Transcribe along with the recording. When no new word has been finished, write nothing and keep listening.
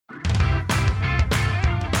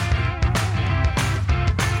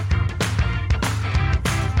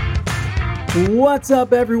What's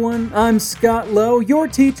up, everyone? I'm Scott Lowe, your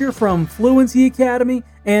teacher from Fluency Academy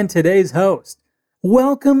and today's host.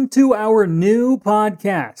 Welcome to our new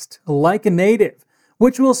podcast, Like a Native,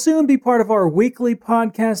 which will soon be part of our weekly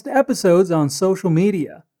podcast episodes on social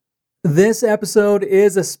media. This episode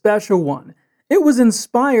is a special one. It was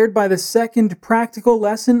inspired by the second practical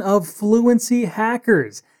lesson of Fluency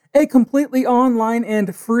Hackers, a completely online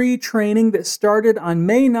and free training that started on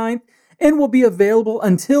May 9th and will be available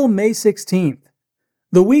until May 16th.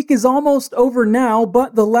 The week is almost over now,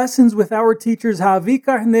 but the lessons with our teachers Javi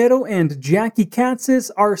Carneiro and Jackie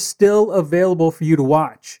Katzis are still available for you to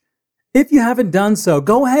watch. If you haven't done so,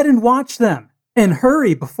 go ahead and watch them, and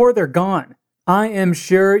hurry before they're gone. I am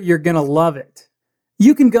sure you're gonna love it.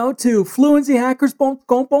 You can go to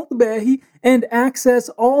fluencyhackers.com.br and access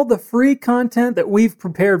all the free content that we've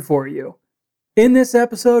prepared for you. In this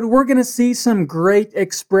episode, we're going to see some great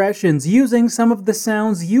expressions using some of the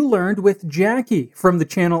sounds you learned with Jackie from the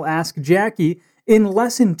channel Ask Jackie in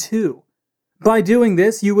Lesson 2. By doing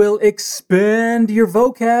this, you will expand your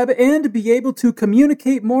vocab and be able to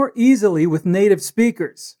communicate more easily with native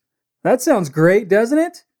speakers. That sounds great, doesn't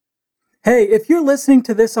it? Hey, if you're listening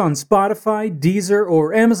to this on Spotify, Deezer,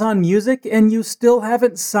 or Amazon Music and you still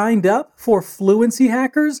haven't signed up for Fluency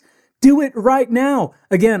Hackers, do it right now,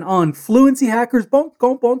 again on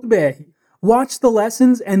fluencyhackers.com.br. Watch the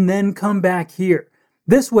lessons and then come back here.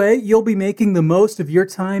 This way, you'll be making the most of your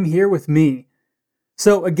time here with me.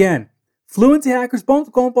 So again,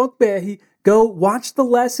 fluencyhackers.com.br, go watch the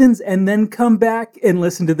lessons and then come back and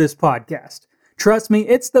listen to this podcast. Trust me,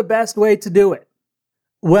 it's the best way to do it.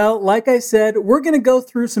 Well, like I said, we're going to go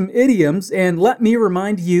through some idioms, and let me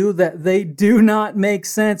remind you that they do not make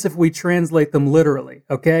sense if we translate them literally,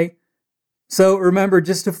 okay? So remember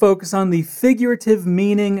just to focus on the figurative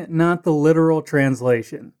meaning, not the literal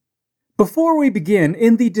translation. Before we begin,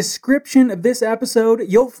 in the description of this episode,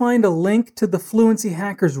 you'll find a link to the Fluency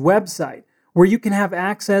Hackers website, where you can have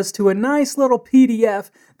access to a nice little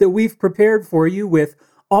PDF that we've prepared for you with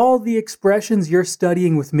all the expressions you're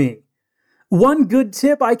studying with me. One good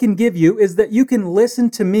tip I can give you is that you can listen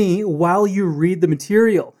to me while you read the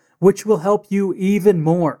material, which will help you even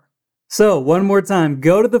more. So, one more time,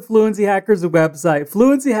 go to the Fluency Hackers website,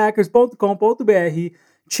 fluencyhackers.com.br,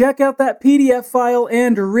 check out that PDF file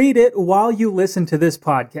and read it while you listen to this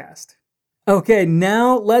podcast. Okay,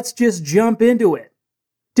 now let's just jump into it.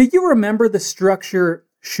 Do you remember the structure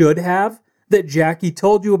should have that Jackie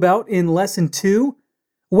told you about in Lesson 2?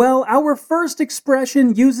 Well, our first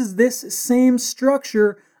expression uses this same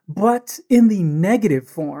structure, but in the negative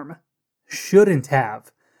form. Shouldn't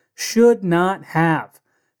have, should not have.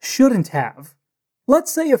 Shouldn't have.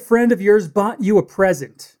 Let's say a friend of yours bought you a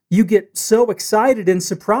present. You get so excited and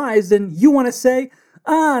surprised and you want to say,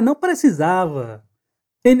 não precisava.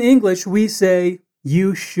 In English, we say,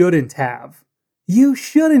 you shouldn't have. You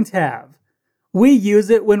shouldn't have. We use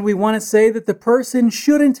it when we want to say that the person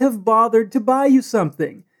shouldn't have bothered to buy you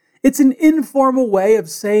something. It's an informal way of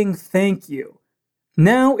saying thank you.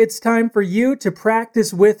 Now it's time for you to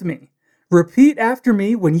practice with me. Repeat after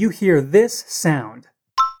me when you hear this sound.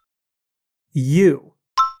 You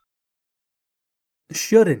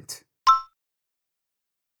shouldn't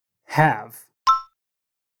have.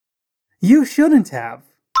 You shouldn't have.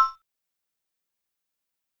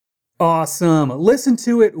 Awesome. Listen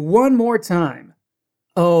to it one more time.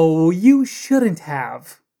 Oh, you shouldn't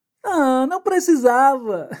have. Não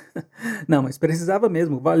precisava. Não, mas precisava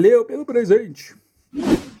mesmo. Valeu pelo presente.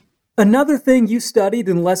 Another thing you studied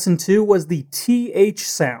in Lesson 2 was the TH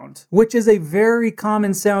sound, which is a very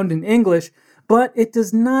common sound in English, but it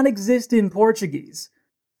does not exist in Portuguese.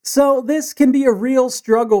 So this can be a real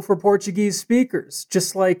struggle for Portuguese speakers,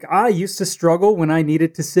 just like I used to struggle when I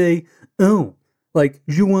needed to say like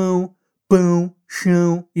João, bom,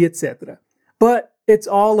 chão, etc. But it's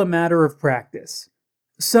all a matter of practice.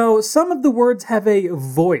 So some of the words have a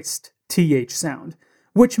voiced TH sound,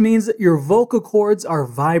 which means that your vocal cords are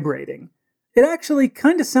vibrating. It actually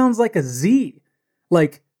kind of sounds like a Z,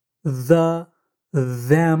 like the,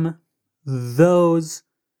 them, those.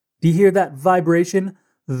 Do you hear that vibration?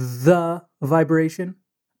 The vibration.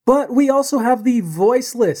 But we also have the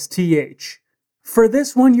voiceless TH. For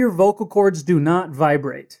this one, your vocal cords do not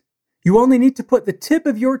vibrate. You only need to put the tip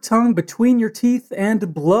of your tongue between your teeth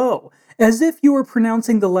and blow, as if you were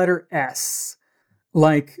pronouncing the letter S,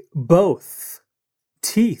 like both,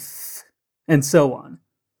 teeth, and so on.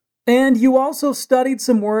 And you also studied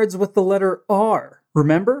some words with the letter R,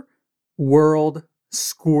 remember? World,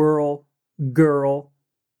 squirrel, girl.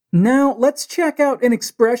 Now let's check out an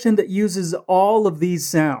expression that uses all of these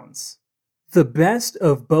sounds. The best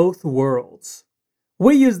of both worlds.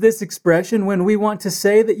 We use this expression when we want to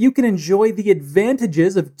say that you can enjoy the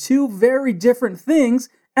advantages of two very different things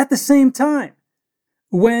at the same time.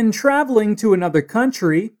 When traveling to another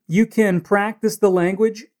country, you can practice the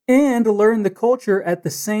language and learn the culture at the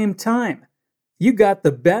same time. You got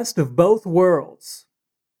the best of both worlds.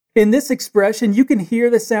 In this expression, you can hear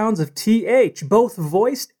the sounds of TH, both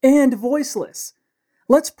voiced and voiceless.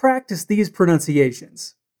 Let's practice these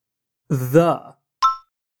pronunciations. The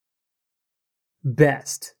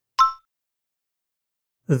best.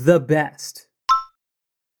 The best.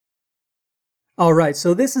 Alright,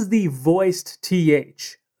 so this is the voiced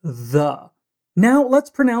TH, the. Now let's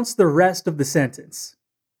pronounce the rest of the sentence.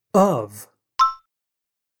 Of.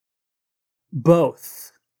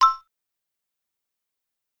 Both.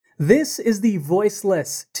 This is the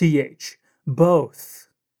voiceless TH, both.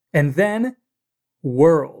 And then,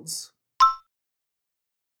 worlds.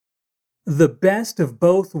 The best of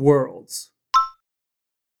both worlds.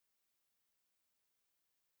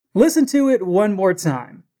 Listen to it one more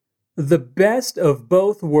time. The best of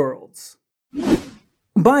both worlds.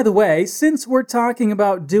 By the way, since we're talking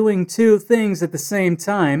about doing two things at the same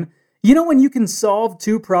time, you know when you can solve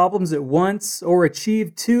two problems at once or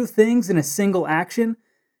achieve two things in a single action?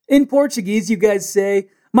 In Portuguese, you guys say,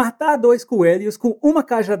 matar dois coelhos com uma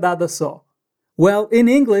cajadada só. Well, in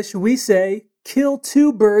English, we say, kill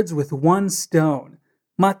two birds with one stone.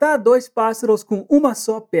 Matar dois pássaros com uma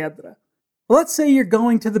só pedra. Let's say you're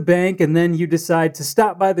going to the bank and then you decide to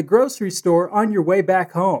stop by the grocery store on your way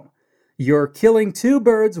back home. You're killing two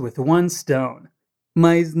birds with one stone.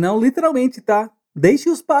 Mas não literalmente, tá? Deixe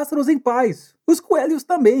os pássaros em paz. Os coelhos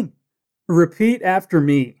também. Repeat after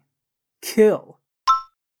me. Kill.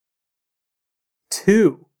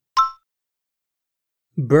 Two.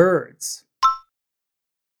 Birds.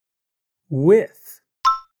 With.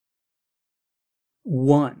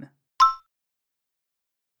 One.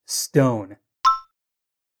 Stone.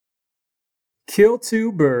 Kill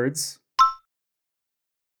two birds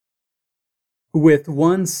with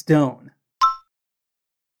one stone.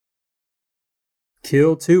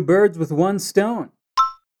 Kill two birds with one stone.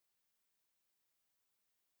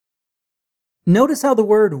 Notice how the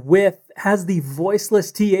word with has the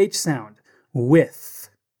voiceless TH sound. With.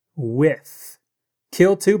 With.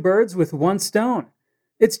 Kill two birds with one stone.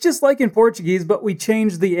 It's just like in Portuguese, but we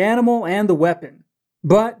changed the animal and the weapon.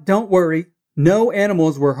 But don't worry, no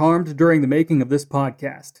animals were harmed during the making of this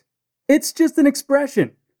podcast. It's just an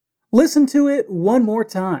expression. Listen to it one more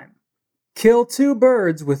time. Kill two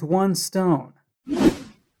birds with one stone.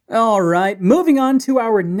 Alright, moving on to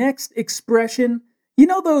our next expression. You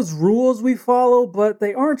know those rules we follow, but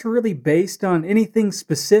they aren't really based on anything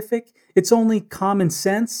specific? It's only common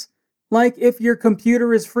sense? Like if your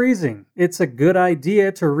computer is freezing, it's a good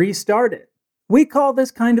idea to restart it. We call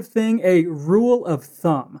this kind of thing a rule of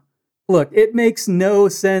thumb. Look, it makes no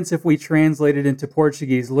sense if we translate it into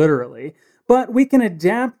Portuguese literally, but we can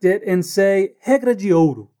adapt it and say regra de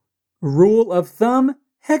ouro. Rule of thumb,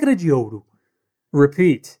 regra de ouro.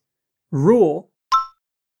 Repeat. Rule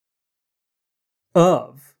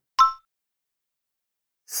of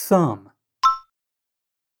thumb.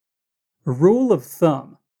 Rule of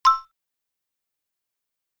thumb.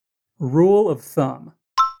 Rule of thumb.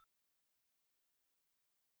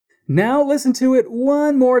 Now listen to it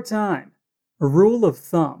one more time. Rule of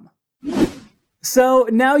thumb. So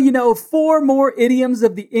now you know 4 more idioms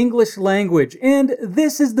of the English language, and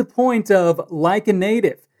this is the point of Like a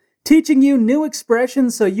Native, teaching you new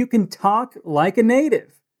expressions so you can talk like a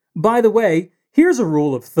native. By the way, here's a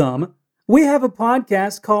rule of thumb. We have a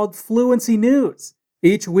podcast called Fluency News.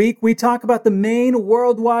 Each week we talk about the main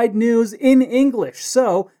worldwide news in English,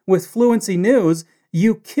 so with Fluency News,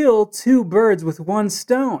 you kill 2 birds with one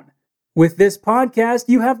stone. With this podcast,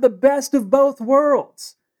 you have the best of both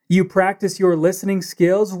worlds. You practice your listening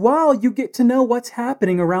skills while you get to know what's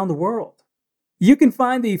happening around the world. You can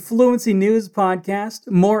find the Fluency News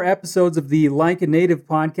podcast, more episodes of the Like a Native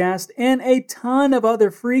podcast, and a ton of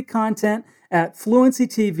other free content at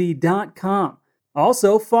fluencytv.com.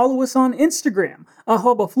 Also, follow us on Instagram,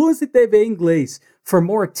 @FluencyTV Inglês, for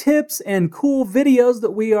more tips and cool videos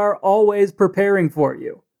that we are always preparing for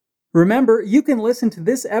you. Remember, you can listen to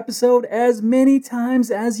this episode as many times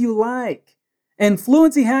as you like. And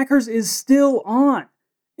Fluency Hackers is still on.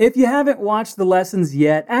 If you haven't watched the lessons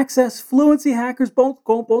yet, access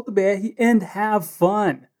fluencyhackers.com.br and have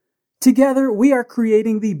fun. Together, we are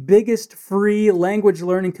creating the biggest free language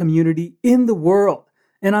learning community in the world,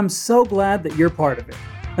 and I'm so glad that you're part of it.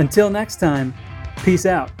 Until next time, peace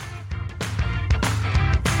out.